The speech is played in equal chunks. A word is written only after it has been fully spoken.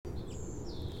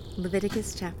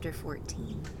Leviticus chapter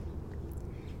 14.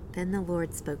 Then the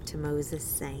Lord spoke to Moses,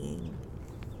 saying,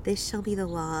 This shall be the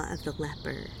law of the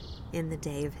leper in the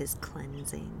day of his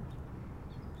cleansing.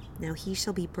 Now he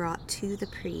shall be brought to the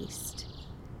priest,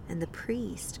 and the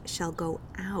priest shall go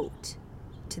out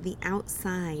to the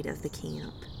outside of the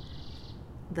camp.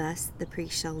 Thus the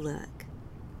priest shall look,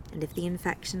 and if the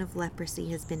infection of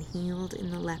leprosy has been healed in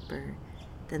the leper,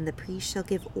 then the priest shall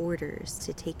give orders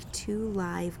to take 2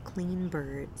 live clean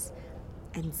birds,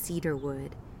 and cedar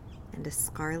wood, and a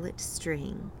scarlet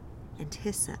string, and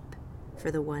hyssop for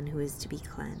the one who is to be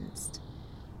cleansed.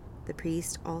 The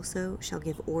priest also shall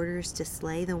give orders to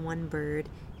slay the one bird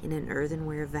in an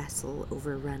earthenware vessel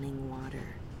over running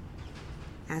water.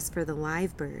 As for the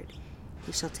live bird,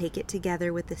 he shall take it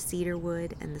together with the cedar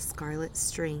wood and the scarlet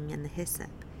string and the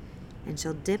hyssop, and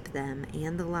shall dip them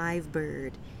and the live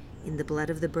bird in the blood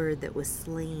of the bird that was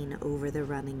slain over the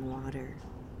running water.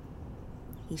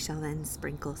 He shall then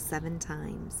sprinkle 7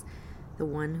 times the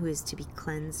one who is to be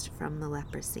cleansed from the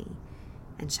leprosy,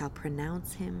 and shall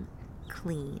pronounce him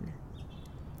clean,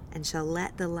 and shall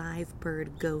let the live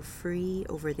bird go free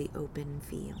over the open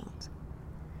field.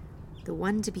 The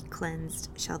one to be cleansed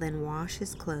shall then wash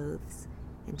his clothes,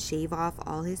 and shave off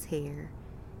all his hair,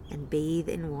 and bathe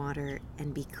in water,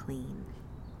 and be clean.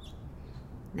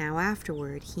 Now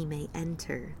afterward he may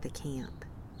enter the camp,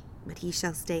 but he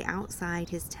shall stay outside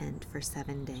his tent for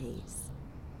 7 days.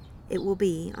 It will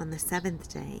be on the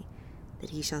 7th day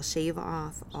that he shall shave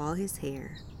off all his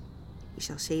hair. He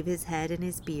shall shave his head and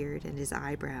his beard and his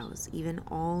eyebrows, even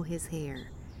all his hair.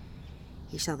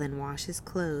 He shall then wash his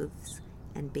clothes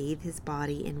and bathe his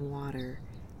body in water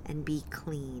and be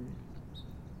clean.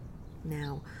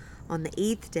 Now, on the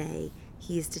 8th day,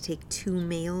 he is to take 2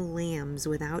 male lambs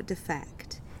without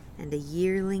defect, and a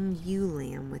yearling ewe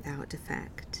lamb without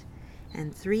defect,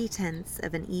 and 3/10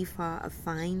 of an ephah of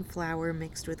fine flour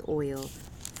mixed with oil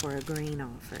for a grain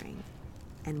offering,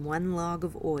 and 1 log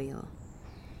of oil.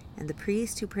 And the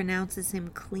priest who pronounces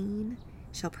him clean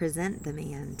shall present the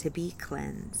man to be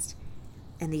cleansed,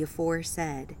 and the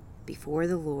aforesaid before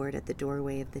the Lord at the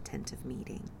doorway of the tent of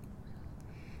meeting.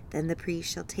 Then the priest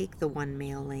shall take the 1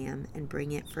 male lamb and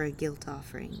bring it for a guilt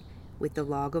offering with the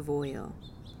log of oil,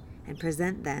 and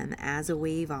present them as a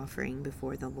wave offering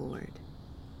before the Lord.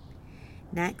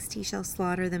 Next he shall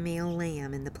slaughter the male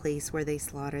lamb in the place where they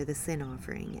slaughter the sin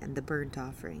offering and the burnt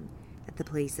offering at the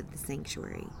place of the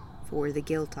sanctuary, for the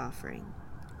guilt offering,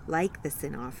 like the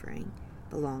sin offering,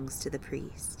 belongs to the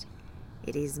priest.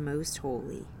 It is most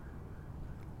holy.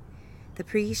 The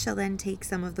priest shall then take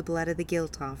some of the blood of the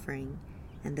guilt offering,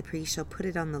 and the priest shall put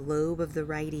it on the lobe of the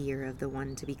right ear of the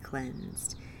one to be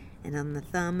cleansed, and on the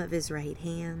thumb of his right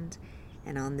hand,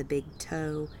 and on the big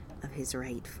toe of his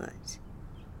right foot.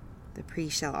 The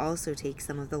priest shall also take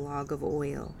some of the log of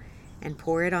oil, and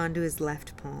pour it onto his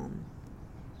left palm.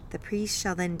 The priest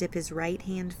shall then dip his right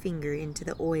hand finger into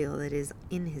the oil that is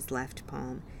in his left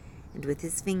palm, and with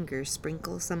his finger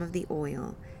sprinkle some of the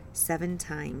oil 7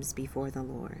 times before the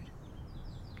Lord.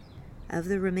 Of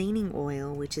the remaining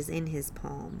oil which is in his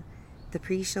palm, the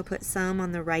priest shall put some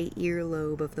on the right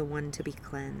earlobe of the one to be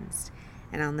cleansed,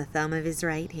 and on the thumb of his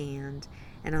right hand,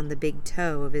 and on the big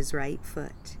toe of his right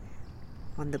foot,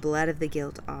 on the blood of the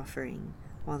guilt offering,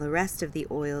 while the rest of the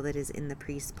oil that is in the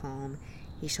priest's palm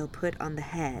he shall put on the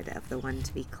head of the one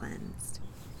to be cleansed.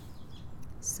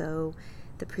 So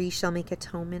the priest shall make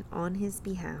atonement on his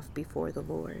behalf before the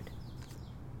Lord.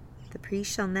 The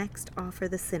priest shall next offer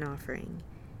the sin offering,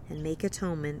 and make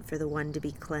atonement for the one to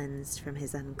be cleansed from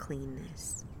his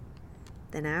uncleanness.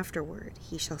 Then afterward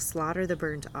he shall slaughter the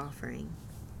burnt offering.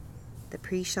 The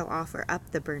priest shall offer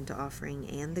up the burnt offering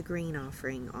and the grain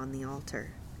offering on the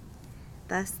altar.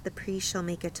 Thus the priest shall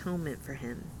make atonement for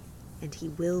him, and he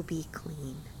will be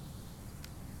clean.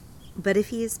 But if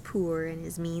he is poor and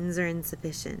his means are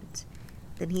insufficient,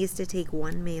 then he is to take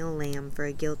 1 male lamb for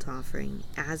a guilt offering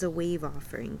as a wave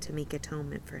offering to make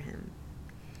atonement for him,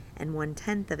 and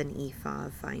 1/10 of an ephah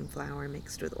of fine flour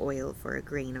mixed with oil for a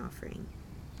grain offering,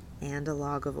 and a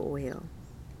log of oil,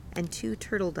 and 2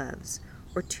 turtle doves,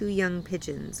 or 2 young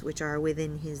pigeons, which are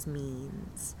within his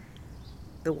means.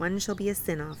 The one shall be a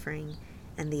sin offering,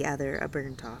 and the other a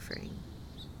burnt offering.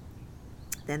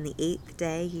 Then the 8th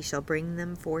day he shall bring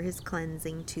them for his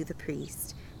cleansing to the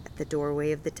priest at the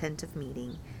doorway of the tent of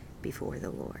meeting before the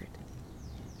Lord.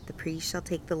 The priest shall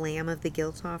take the lamb of the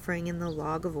guilt offering and the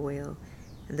log of oil,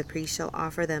 and the priest shall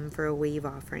offer them for a wave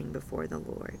offering before the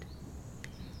Lord.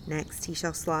 Next he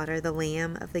shall slaughter the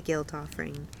lamb of the guilt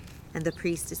offering, and the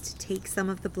priest is to take some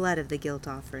of the blood of the guilt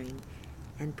offering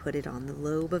and put it on the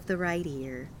lobe of the right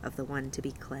ear of the one to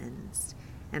be cleansed,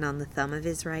 and on the thumb of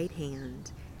his right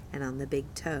hand, and on the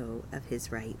big toe of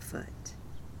his right foot.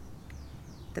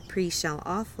 The priest shall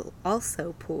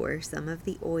also pour some of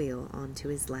the oil onto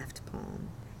his left palm,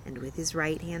 and with his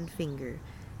right hand finger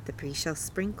the priest shall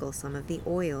sprinkle some of the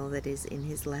oil that is in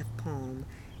his left palm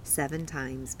 7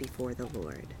 times before the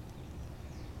Lord.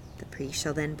 The priest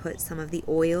shall then put some of the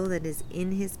oil that is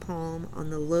in his palm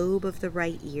on the lobe of the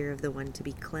right ear of the one to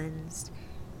be cleansed,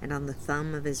 and on the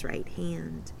thumb of his right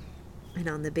hand, and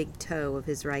on the big toe of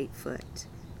his right foot,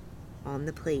 on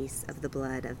the place of the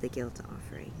blood of the guilt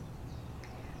offering.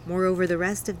 Moreover, the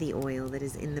rest of the oil that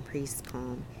is in the priest's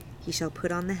palm he shall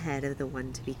put on the head of the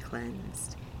one to be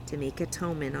cleansed, to make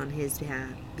atonement on his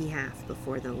behalf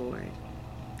before the Lord.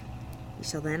 He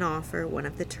shall then offer one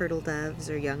of the turtle doves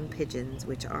or young pigeons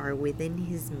which are within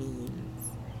his means.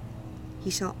 He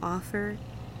shall offer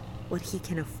what he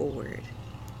can afford,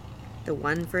 the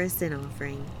one for a sin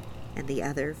offering and the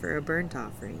other for a burnt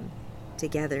offering,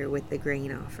 together with the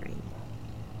grain offering.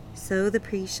 So the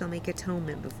priest shall make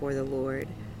atonement before the Lord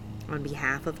on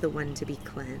behalf of the one to be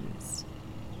cleansed.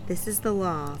 This is the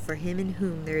law for him in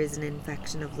whom there is an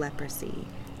infection of leprosy,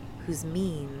 whose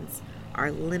means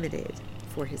are limited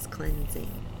for his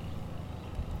cleansing.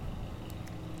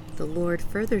 The Lord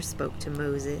further spoke to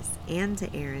Moses and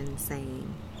to Aaron,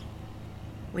 saying,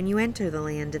 When you enter the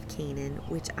land of Canaan,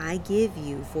 which I give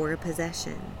you for a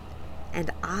possession,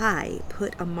 and I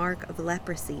put a mark of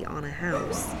leprosy on a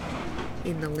house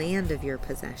in the land of your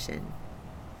possession,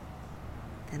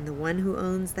 then the one who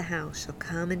owns the house shall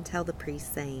come and tell the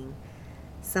priest, saying,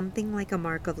 Something like a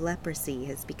mark of leprosy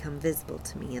has become visible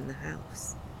to me in the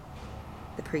house.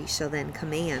 The priest shall then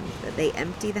command that they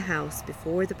empty the house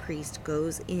before the priest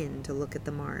goes in to look at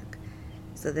the mark,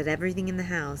 so that everything in the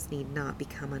house need not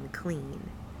become unclean.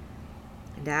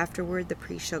 And afterward the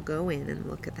priest shall go in and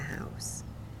look at the house.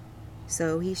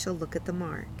 So he shall look at the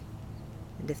mark,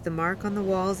 and if the mark on the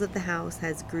walls of the house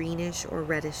has greenish or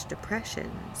reddish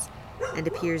depressions, and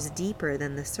appears deeper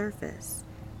than the surface,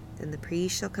 then the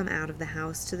priest shall come out of the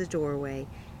house to the doorway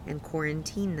and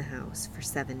quarantine the house for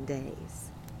 7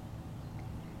 days.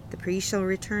 The priest shall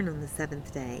return on the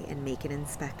 7th day and make an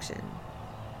inspection.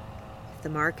 If the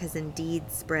mark has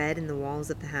indeed spread in the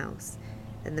walls of the house,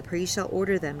 then the priest shall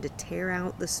order them to tear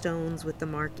out the stones with the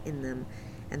mark in them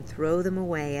and throw them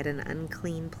away at an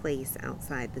unclean place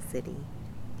outside the city.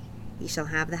 He shall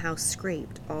have the house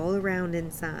scraped all around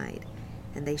inside,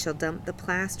 and they shall dump the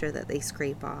plaster that they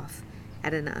scrape off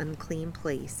at an unclean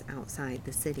place outside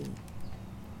the city.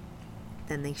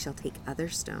 Then they shall take other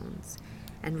stones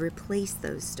and replace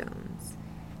those stones,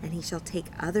 and he shall take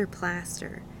other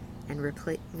plaster and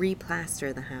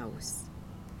replaster the house.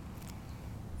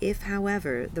 If,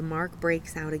 however, the mark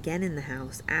breaks out again in the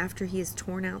house after he has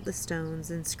torn out the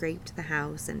stones and scraped the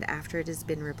house, and after it has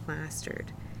been replastered,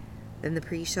 then the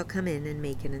priest shall come in and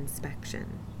make an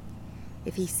inspection.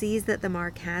 If he sees that the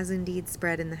mark has indeed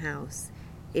spread in the house,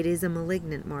 it is a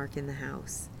malignant mark in the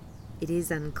house. It is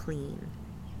unclean.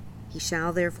 He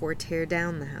shall therefore tear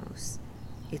down the house,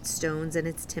 its stones and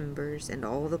its timbers, and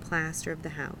all the plaster of the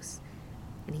house,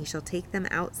 and he shall take them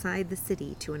outside the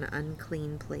city to an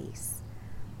unclean place.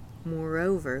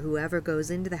 Moreover, whoever goes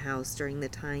into the house during the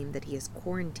time that he has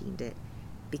quarantined it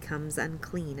becomes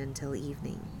unclean until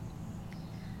evening.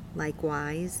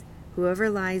 Likewise, whoever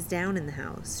lies down in the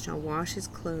house shall wash his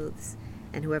clothes,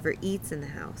 and whoever eats in the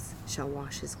house shall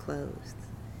wash his clothes.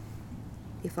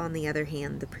 If, on the other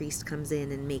hand, the priest comes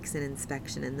in and makes an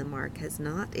inspection, and the mark has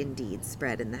not indeed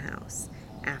spread in the house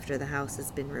after the house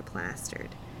has been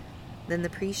replastered, then the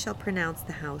priest shall pronounce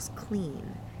the house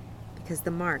clean, because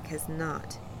the mark has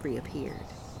not reappeared.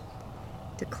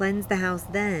 To cleanse the house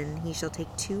then he shall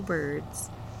take 2 birds,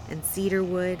 and cedar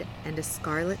wood, and a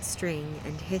scarlet string,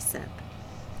 and hyssop,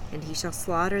 and he shall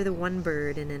slaughter the one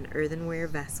bird in an earthenware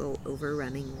vessel over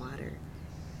running water.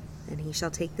 Then he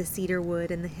shall take the cedar wood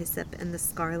and the hyssop and the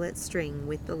scarlet string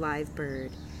with the live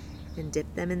bird, and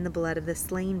dip them in the blood of the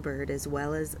slain bird as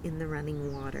well as in the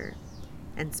running water,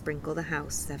 and sprinkle the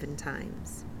house 7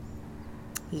 times.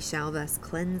 He shall thus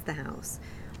cleanse the house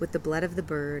with the blood of the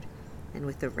bird and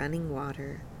with the running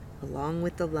water, along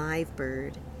with the live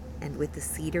bird, and with the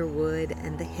cedar wood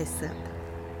and the hyssop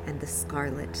and the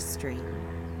scarlet string.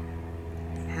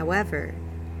 However,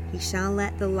 he shall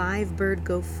let the live bird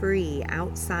go free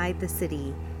outside the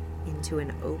city into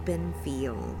an open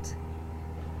field.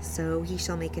 So he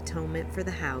shall make atonement for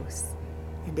the house,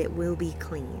 and it will be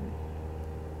clean.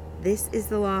 This is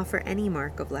the law for any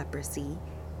mark of leprosy,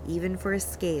 even for a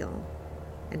scale,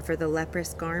 and for the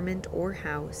leprous garment or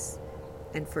house,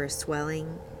 and for a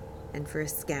swelling, and for a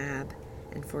scab,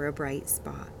 and for a bright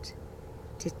spot,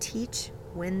 to teach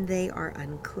when they are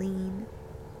unclean,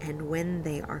 and when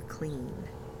they are clean.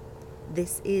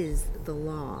 This is the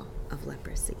law of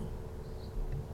leprosy.